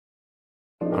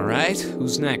Alright,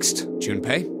 who's next?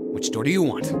 Junpei, which door do you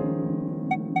want?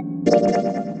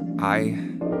 I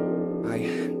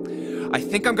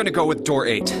think I'm gonna go with door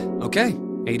 8. Okay,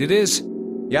 8 it is.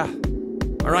 Yeah.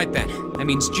 Alright then, that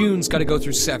means June's gotta go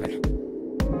through 7.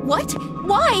 What?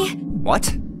 Why? What?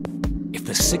 If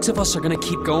the 6 of us are gonna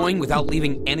keep going without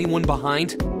leaving anyone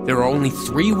behind, there are only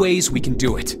 3 ways we can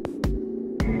do it.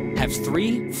 Have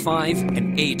 3, 5,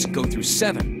 and 8 go through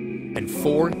 7, and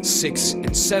 4, 6,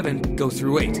 and 7 go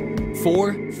through 8.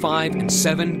 4, 5, and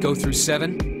 7 go through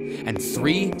 7, and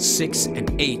 3, 6, and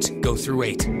 8 go through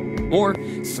 8. Or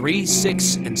 3,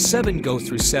 6, and 7 go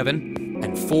through 7,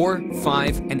 and 4,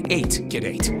 5, and 8 get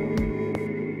 8.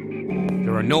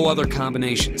 There are no other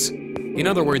combinations. In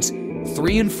other words,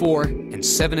 3 and 4 and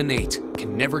 7 and 8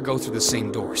 can never go through the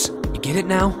same doors. You get it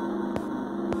now?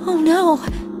 Oh no!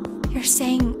 You're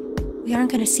saying we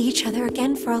aren't gonna see each other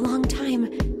again for a long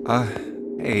time.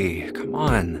 Hey, come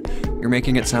on. You're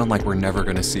making it sound like we're never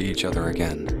gonna see each other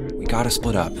again. We gotta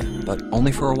split up, but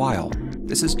only for a while.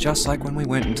 This is just like when we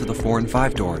went into the 4 and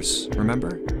 5 doors,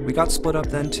 remember? We got split up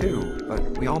then too,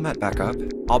 but we all met back up.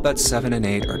 I'll bet 7 and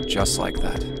 8 are just like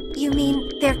that. You mean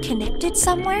they're connected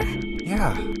somewhere?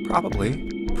 Yeah,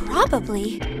 probably.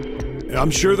 Probably?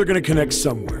 I'm sure they're gonna connect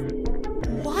somewhere.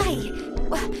 Why?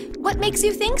 What makes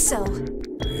you think so?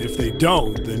 If they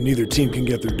don't, then neither team can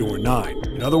get through door 9.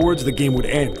 In other words, the game would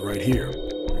end right here.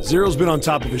 Zero's been on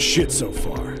top of his shit so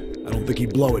far. I don't think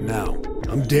he'd blow it now.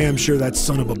 I'm damn sure that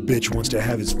son of a bitch wants to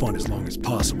have his fun as long as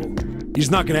possible.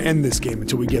 He's not gonna end this game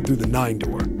until we get through the 9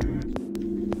 door.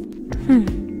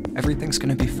 Everything's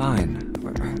gonna be fine.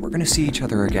 We're gonna see each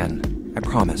other again. I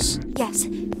promise. Yes.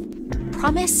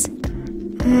 Promise?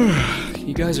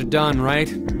 You guys are done,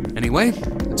 right? Anyway,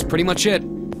 that's pretty much it.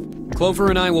 Clover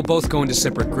and I will both go into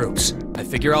separate groups. I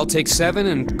figure I'll take 7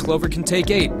 and Clover can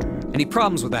take 8. Any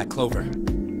problems with that, Clover?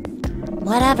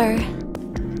 Whatever.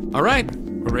 Alright,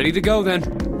 we're ready to go then.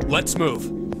 Let's move.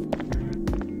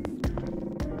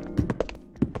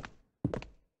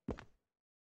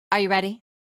 Are you ready?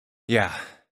 Yeah.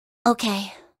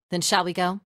 Okay. Then shall we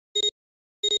go?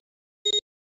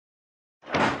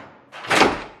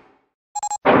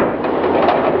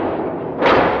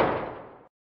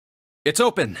 It's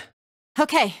open!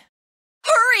 Okay.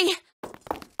 Hurry!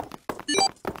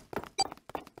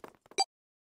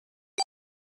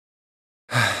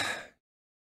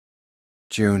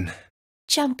 June.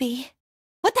 Jumpy.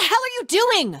 What the hell are you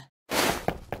doing?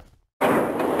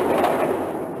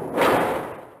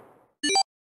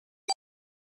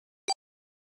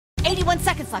 "81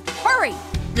 seconds left. Hurry!"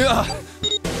 Ugh.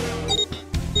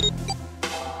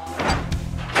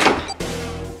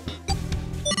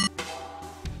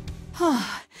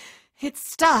 It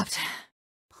stopped.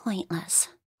 Pointless.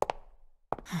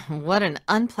 What an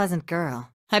unpleasant girl.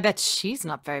 I bet she's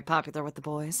not very popular with the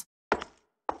boys.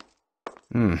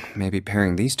 Maybe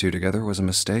pairing these two together was a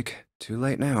mistake. Too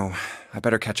late now. I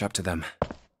better catch up to them.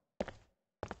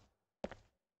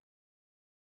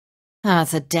 Oh,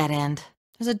 it's a dead end.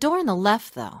 There's a door on the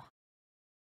left, though.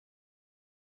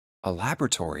 A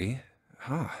laboratory?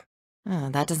 Huh. Oh,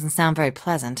 that doesn't sound very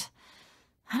pleasant.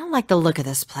 I don't like the look of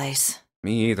this place.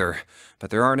 Me either. But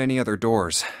there aren't any other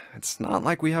doors. It's not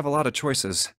like we have a lot of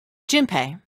choices.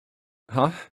 Junpei,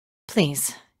 Huh?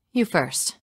 please, you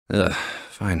first. Ugh,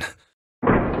 fine.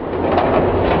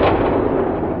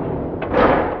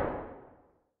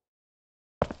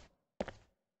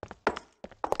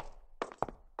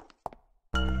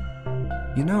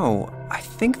 You know, I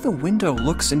think the window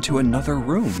looks into another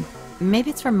room. Maybe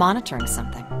it's for monitoring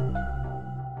something.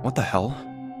 What the hell?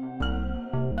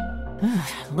 Ugh,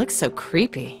 it looks so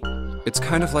creepy. It's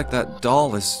kind of like that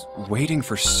doll is waiting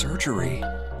for surgery.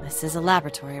 This is a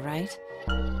laboratory, right?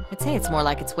 I'd say it's more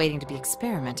like it's waiting to be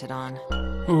experimented on.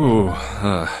 Ooh,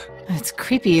 It's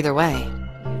creepy either way.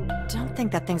 You don't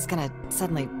think that thing's gonna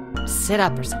suddenly sit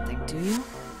up or something, do you?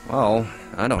 well,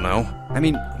 I don't know. I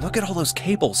mean, look at all those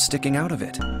cables sticking out of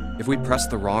it. If we press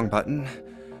the wrong button,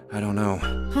 I don't know.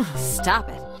 Stop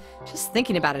it. Just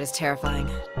thinking about it is terrifying.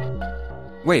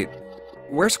 Wait,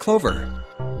 where's Clover?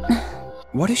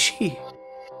 What is she?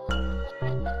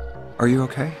 Are you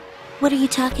okay? What are you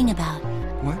talking about?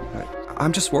 What?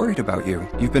 I'm just worried about you.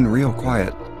 You've been real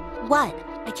quiet. What?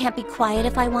 I can't be quiet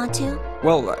if I want to?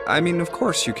 Well, I mean, of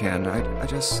course you can. I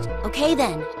just... Okay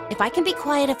then. If I can be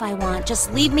quiet if I want,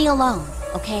 just leave me alone,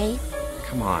 okay?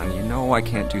 Come on, you know I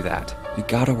can't do that. We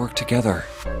gotta work together.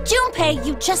 Junpei,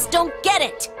 you just don't get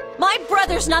it! My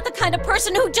brother's not the kind of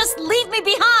person who'd just leave me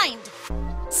behind!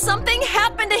 Something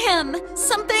happened to him!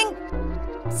 Something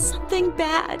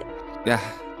bad. Yeah.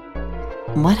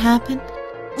 What happened?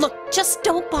 Look, just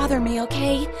don't bother me,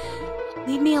 okay?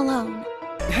 Leave me alone.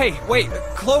 Hey, wait,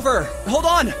 Clover, hold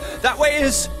on! That way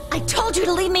is... I told you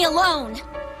to leave me alone!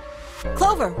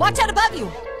 Clover, watch out above you!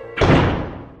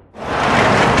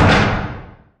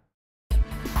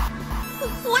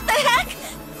 What the heck?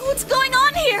 What's going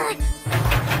on here?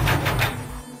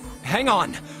 Hang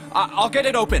on, I'll get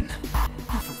it open.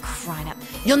 Oh, for crying out...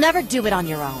 You'll never do it on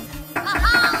your own.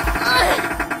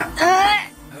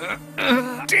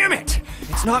 Damn it!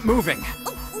 It's not moving.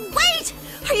 Wait!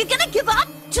 Are you gonna give up?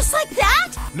 Just like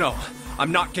that? No,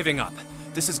 I'm not giving up.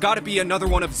 This has got to be another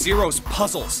one of Zero's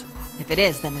puzzles. If it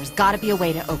is, then there's gotta be a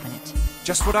way to open it.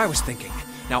 Just what I was thinking.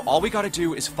 Now all we gotta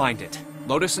do is find it.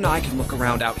 Lotus and I can look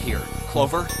around out here.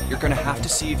 Clover, you're gonna have to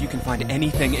see if you can find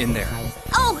anything in there.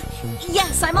 Oh,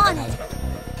 yes, I'm on it.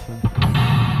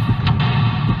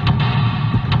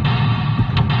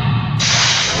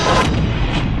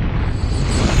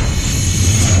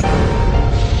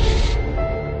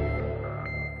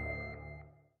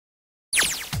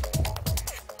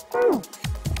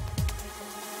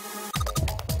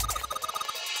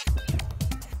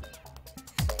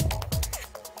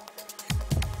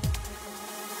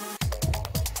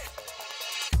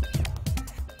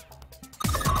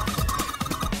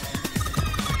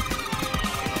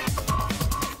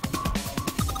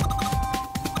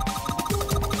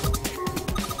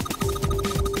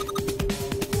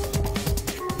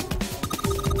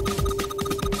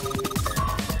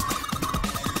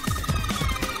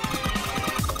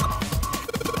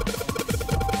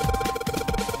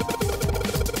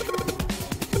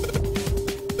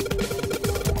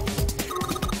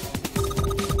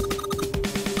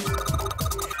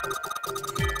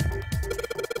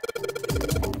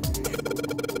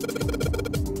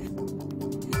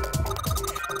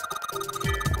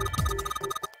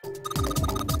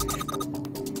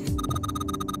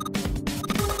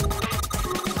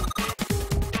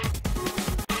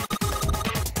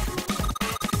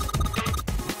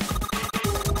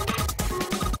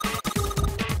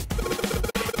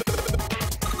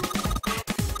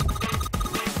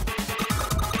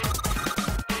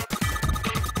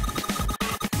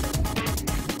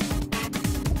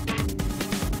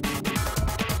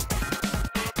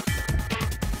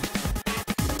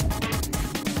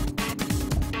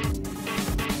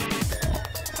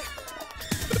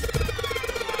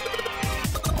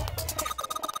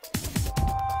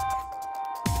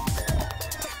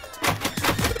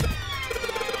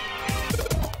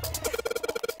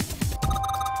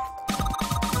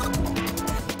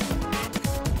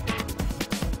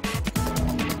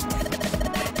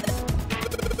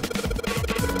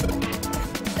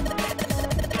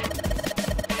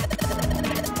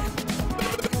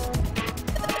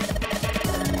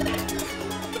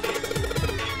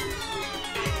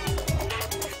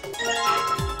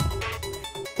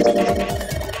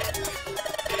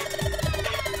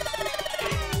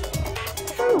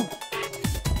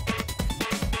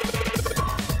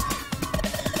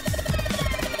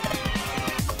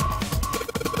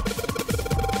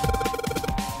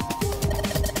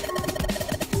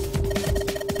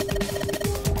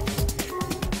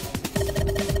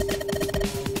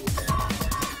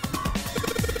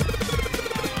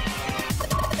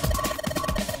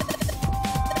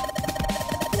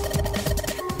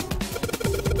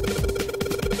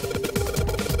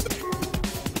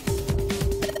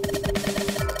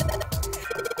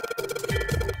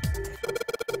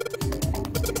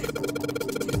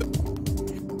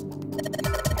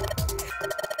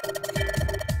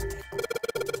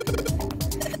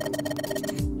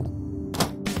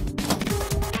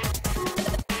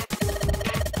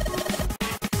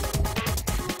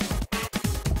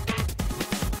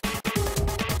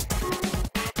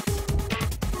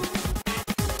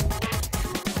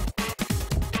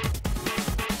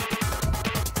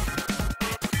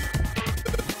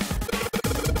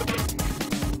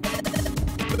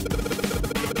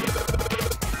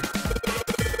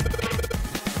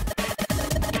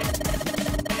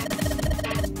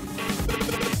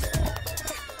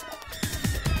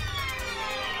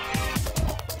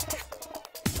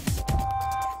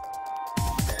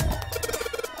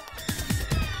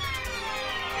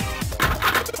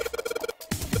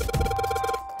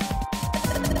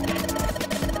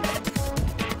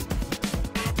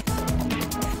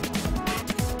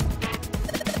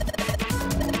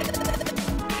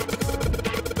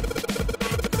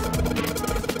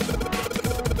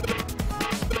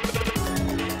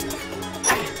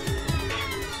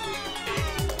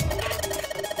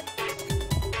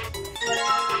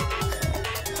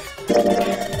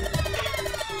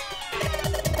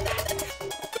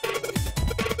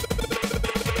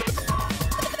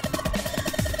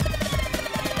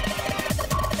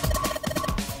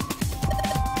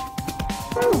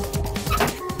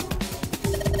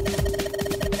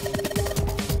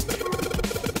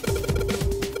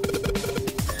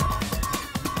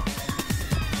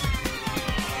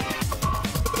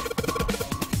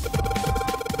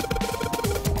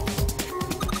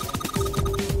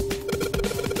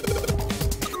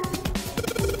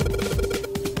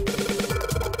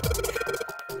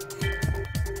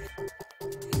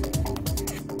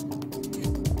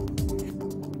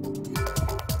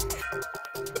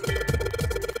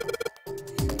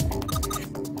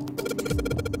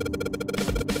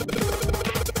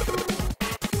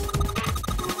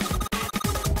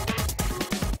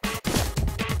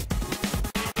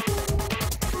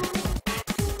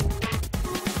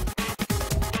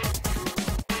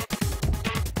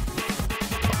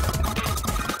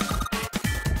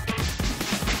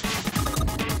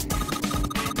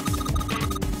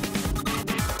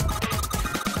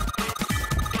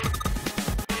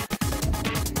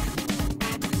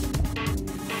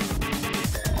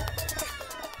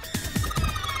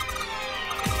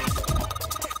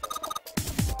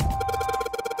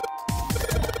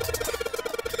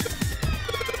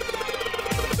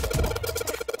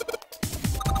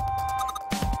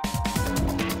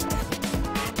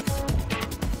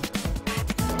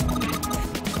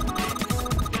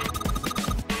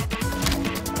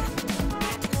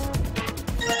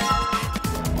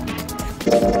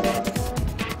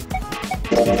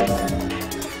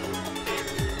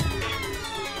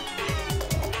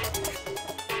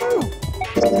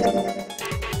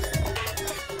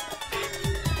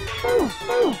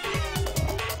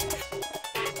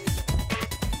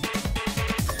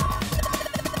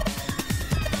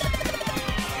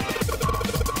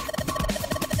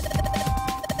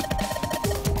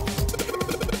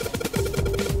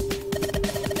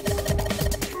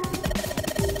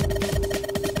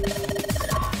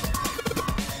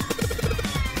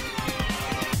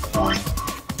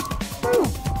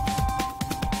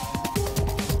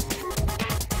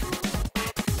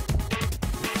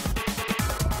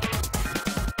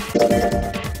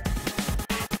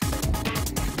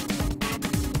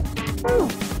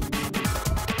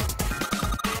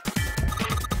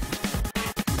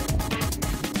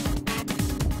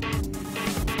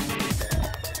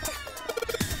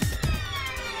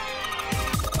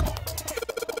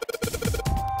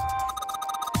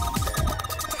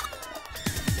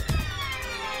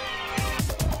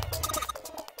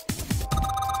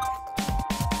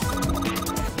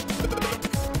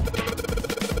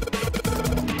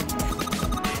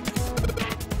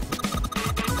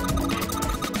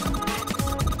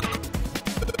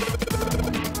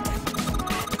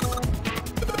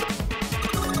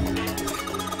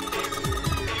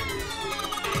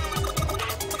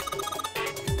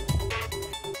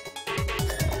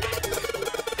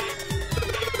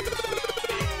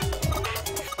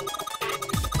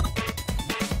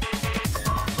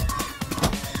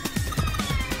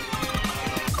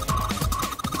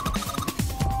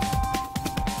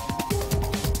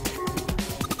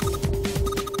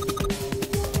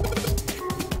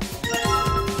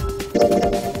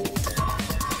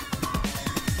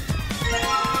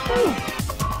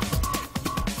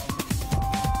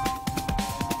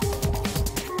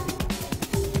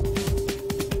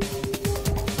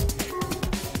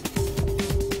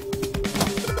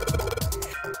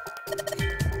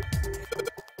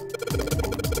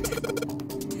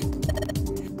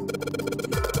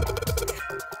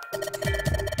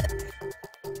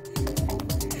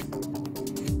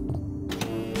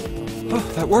 Oh,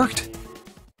 that worked.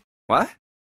 What?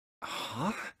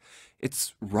 Huh?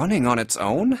 It's running on its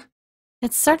own?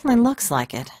 It certainly looks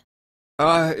like it.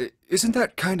 Isn't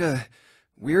that kinda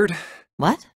weird?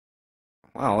 What?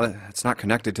 Well, it's not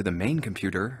connected to the main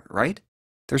computer, right?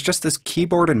 There's just this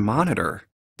keyboard and monitor.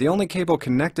 The only cable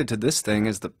connected to this thing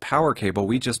is the power cable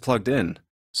we just plugged in.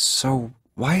 So,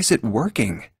 why is it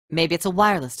working? Maybe it's a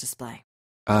wireless display.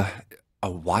 A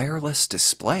wireless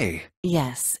display?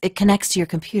 Yes, it connects to your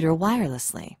computer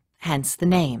wirelessly, hence the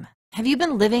name. Have you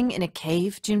been living in a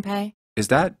cave, Junpei? Is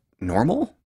that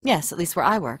normal? Yes, at least where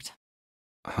I worked.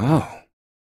 Oh.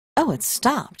 Oh, it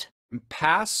stopped.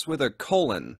 Pass with a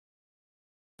colon.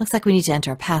 Looks like we need to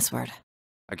enter a password.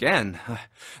 Again?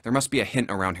 There must be a hint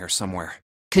around here somewhere.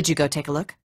 Could you go take a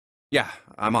look? Yeah,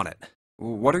 I'm on it.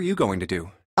 What are you going to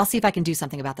do? I'll see if I can do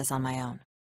something about this on my own.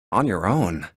 On your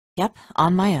own? Yep,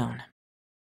 on my own.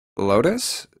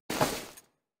 Lotus?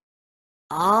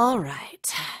 All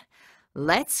right.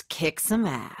 Let's kick some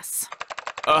ass.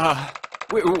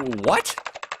 Wait, what?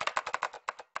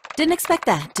 Didn't expect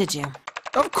that, did you?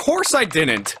 Of course I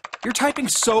didn't! You're typing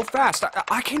so fast,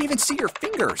 I can't even see your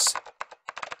fingers.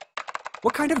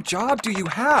 What kind of job do you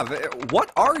have?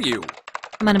 What are you?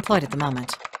 I'm unemployed at the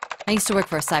moment. I used to work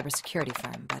for a cybersecurity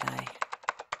firm, but I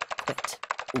quit.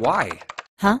 Why?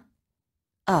 Huh?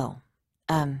 Oh,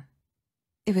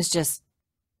 it was just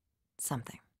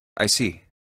something. I see.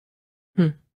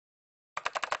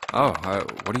 Oh,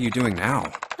 what are you doing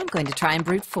now? I'm going to try and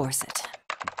brute force it.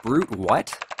 Brute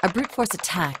what? A brute force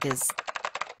attack is...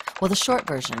 Well, the short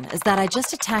version is that I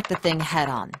just attack the thing head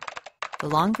on. The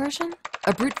long version?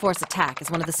 A brute force attack is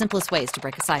one of the simplest ways to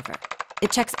break a cipher.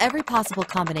 It checks every possible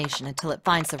combination until it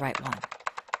finds the right one.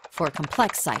 For a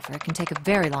complex cipher, it can take a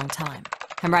very long time.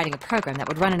 I'm writing a program that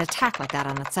would run an attack like that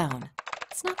on its own.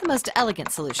 It's not the most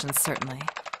elegant solution, certainly.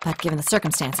 But given the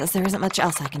circumstances, there isn't much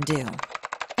else I can do.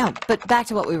 Oh, but back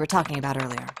to what we were talking about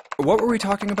earlier. What were we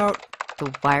talking about?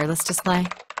 The wireless display?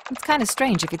 It's kind of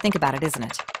strange if you think about it, isn't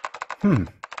it?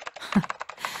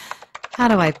 How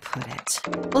do I put it?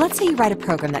 Well, let's say you write a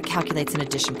program that calculates an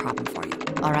addition problem for you,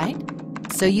 all right?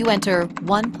 So you enter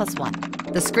 1 + 1.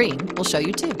 The screen will show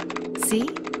you 2. See?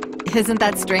 Isn't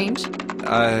that strange?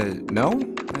 No,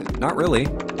 not really.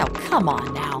 Oh, come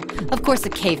on now. Of course a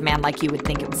caveman like you would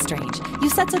think it was strange. You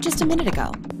said so just a minute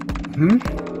ago.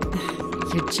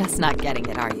 You're just not getting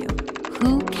it, are you?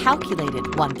 Who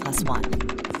calculated 1 + 1?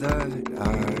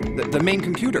 The main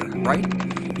computer, right?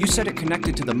 You said it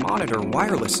connected to the monitor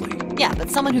wirelessly. Yeah, but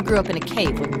someone who grew up in a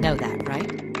cave wouldn't know that,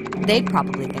 right? They'd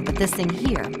probably think that this thing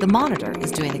here, the monitor,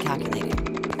 is doing the calculating.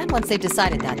 And once they've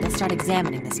decided that, they'll start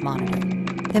examining this monitor.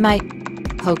 They might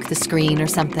poke the screen or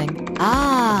something.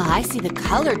 Ah, I see the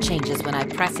color changes when I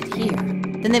press it here.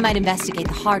 Then they might investigate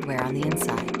the hardware on the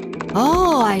inside.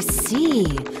 Oh, I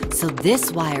see. So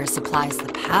this wire supplies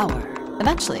the power.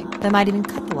 Eventually, they might even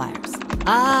cut the wires.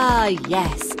 Ah,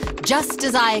 yes. Just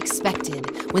as I expected.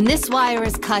 When this wire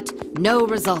is cut, no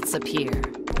results appear.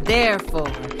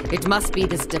 Therefore, it must be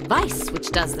this device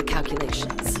which does the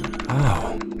calculations.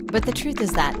 Oh. But the truth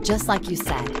is that, just like you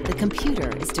said, the computer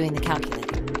is doing the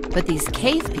calculating. But these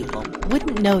cave people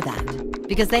wouldn't know that,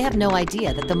 because they have no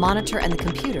idea that the monitor and the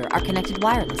computer are connected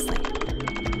wirelessly.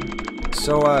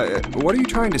 So, what are you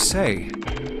trying to say?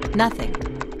 Nothing,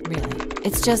 really.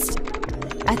 It's just,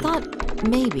 I thought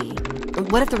maybe,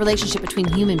 what if the relationship between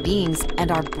human beings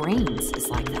and our brains is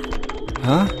like that?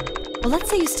 Huh? Well, let's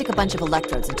say you stick a bunch of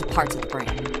electrodes into parts of the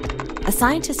brain. A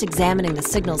scientist examining the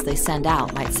signals they send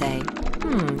out might say,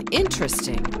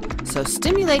 interesting. So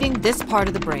stimulating this part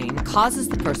of the brain causes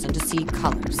the person to see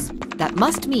colors. That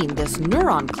must mean this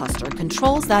neuron cluster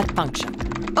controls that function.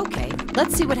 Okay,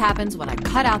 let's see what happens when I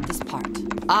cut out this part.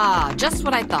 Ah, just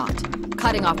what I thought.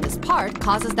 Cutting off this part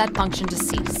causes that function to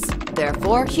cease.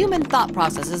 Therefore, human thought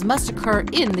processes must occur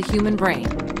in the human brain.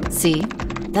 See?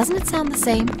 Doesn't it sound the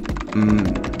same?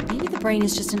 Maybe the brain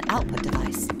is just an output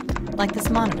device, like this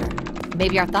monitor.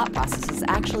 Maybe our thought processes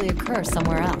actually occur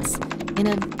somewhere else, in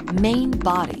a main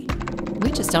body.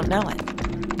 We just don't know it.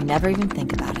 We never even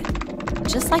think about it.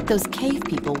 Just like those cave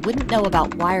people wouldn't know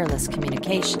about wireless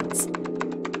communications.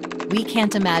 We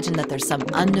can't imagine that there's some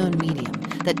unknown medium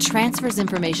that transfers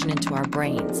information into our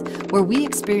brains, where we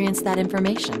experience that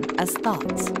information as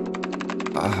thoughts.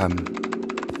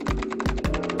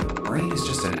 Brain is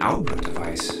just an output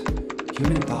device.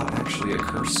 Human thought actually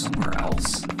occurs somewhere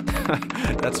else.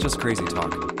 That's just crazy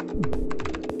talk.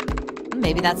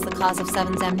 Maybe that's the cause of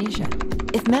Seven's amnesia.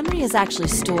 If memory is actually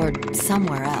stored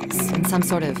somewhere else, in some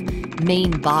sort of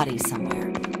main body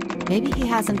somewhere, maybe he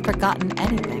hasn't forgotten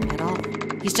anything at all.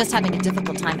 He's just having a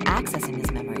difficult time accessing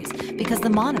his memories because the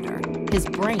monitor, his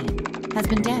brain, has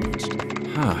been damaged.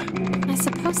 Huh. I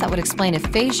suppose that would explain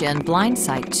aphasia and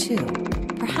blindsight, too.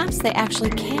 Perhaps they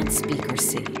actually can't speak or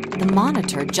see. The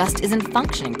monitor just isn't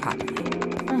functioning properly.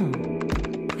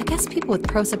 I guess people with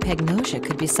prosopagnosia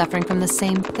could be suffering from the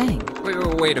same thing.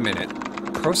 Wait a minute.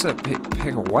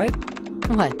 What?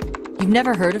 What? You've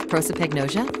never heard of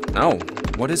prosopagnosia? No.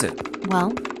 What is it?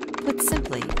 Well, put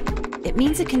simply, it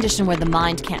means a condition where the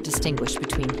mind can't distinguish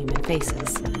between human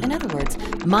faces. In other words,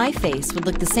 my face would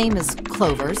look the same as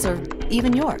Clover's or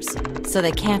even yours. So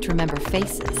they can't remember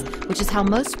faces, which is how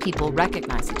most people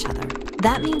recognize each other.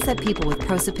 That means that people with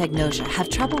prosopagnosia have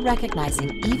trouble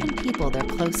recognizing even people they're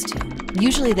close to.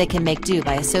 Usually they can make do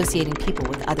by associating people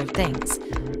with other things.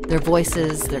 Their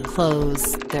voices, their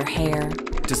clothes, their hair.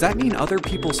 Does that mean other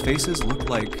people's faces look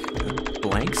like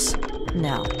blanks?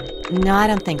 No, I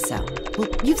don't think so. Well,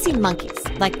 you've seen monkeys,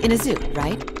 like in a zoo,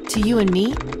 right? To you and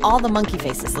me, all the monkey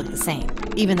faces look the same,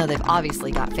 even though they've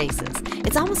obviously got faces.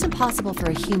 It's almost impossible for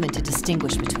a human to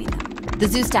distinguish between them. The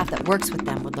zoo staff that works with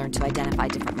them would learn to identify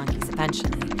different monkeys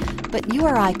eventually. But you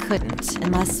or I couldn't,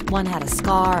 unless one had a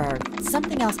scar or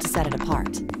something else to set it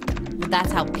apart. But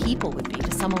that's how people would be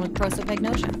to someone with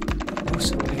prosopagnosia. Oh,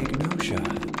 Prosopagnosia.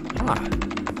 Huh.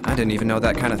 I didn't even know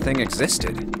that kind of thing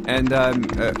existed. And,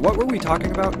 what were we talking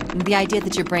about? The idea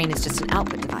that your brain is just an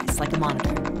output device, like a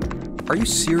monitor. Are you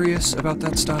serious about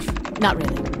that stuff? Not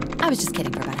really. I was just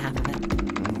kidding for about half of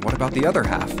it. What about the other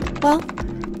half? Well,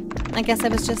 I guess I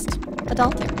was just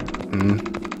adulting.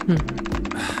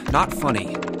 Not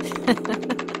funny.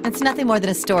 It's nothing more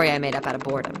than a story I made up out of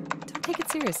boredom. Don't take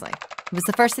it seriously. It was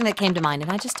the first thing that came to mind,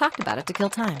 and I just talked about it to kill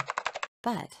time.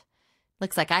 But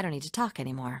looks like I don't need to talk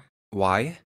anymore.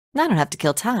 Why? I don't have to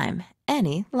kill time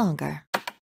any longer.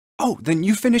 Oh, then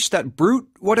you finished that brute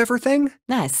whatever thing?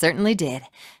 I certainly did.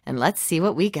 And let's see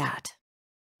what we got.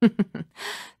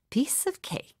 Piece of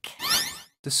cake.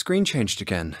 The screen changed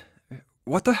again.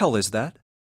 What the hell is that?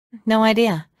 No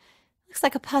idea. Looks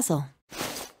like a puzzle.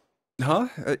 Huh?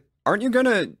 Aren't you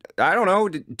gonna, I don't know,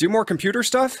 do more computer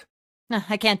stuff? No,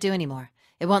 I can't do any more.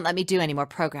 It won't let me do any more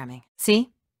programming. See?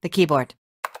 The keyboard.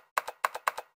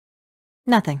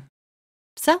 Nothing.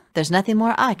 So, there's nothing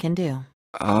more I can do.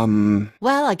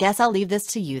 Well, I guess I'll leave this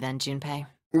to you then, Junpei.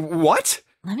 What?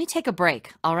 Let me take a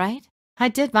break, all right? I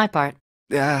did my part.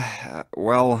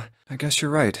 Well, I guess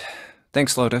you're right.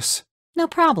 Thanks, Lotus. No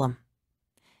problem.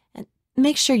 And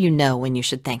make sure you know when you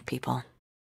should thank people.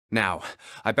 Now,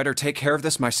 I better take care of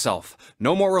this myself.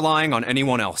 No more relying on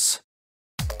anyone else.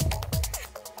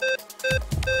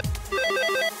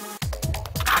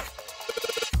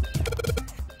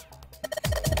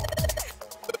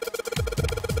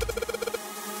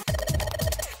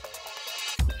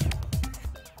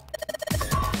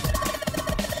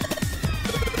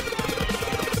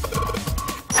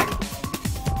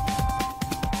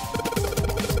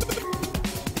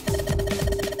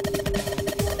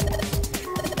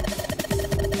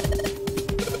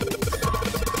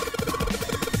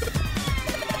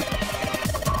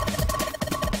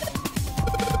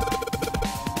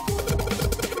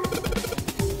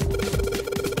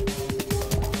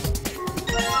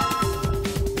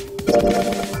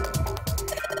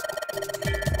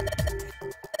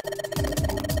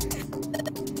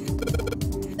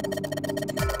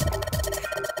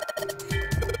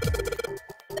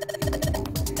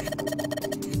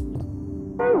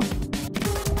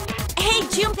 Hey,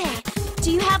 Junpei,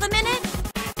 do you have a minute?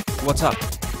 What's up?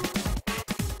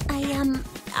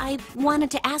 I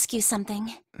wanted to ask you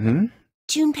something. Hmm?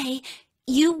 Junpei,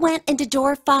 you went into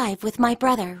door 5 with my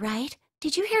brother, right?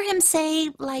 Did you hear him say,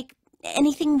 like,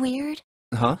 anything weird?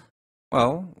 Huh?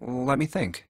 Well, let me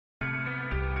think.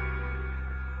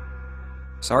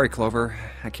 Sorry, Clover.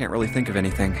 I can't really think of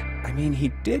anything. I mean, he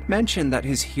did mention that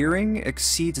his hearing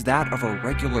exceeds that of a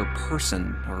regular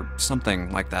person, or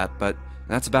something like that, but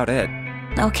that's about it.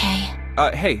 Okay.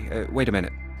 Hey, wait a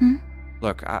minute. Hmm?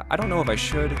 Look, I don't know if I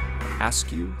should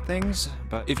ask you things,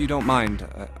 but if you don't mind,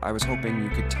 I was hoping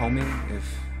you could tell me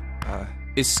if,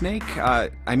 is Snake,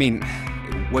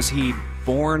 was he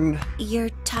born? You're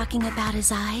talking about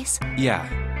his eyes? Yeah.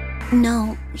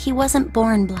 No, he wasn't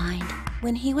born blind.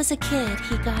 When he was a kid,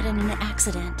 he got in an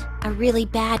accident. A really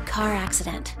bad car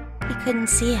accident. He couldn't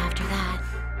see after that.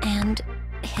 And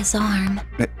his arm.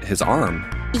 His arm?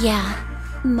 Yeah.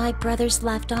 My brother's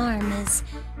left arm is,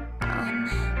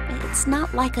 it's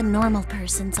not like a normal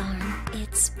person's arm.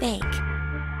 It's fake.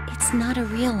 It's not a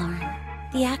real arm.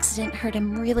 The accident hurt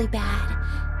him really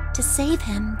bad. To save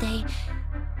him, they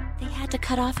had to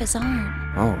cut off his arm.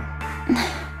 Oh.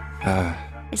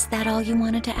 Is that all you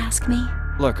wanted to ask me?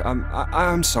 Look,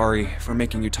 I'm sorry for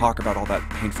making you talk about all that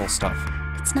painful stuff.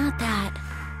 It's not that.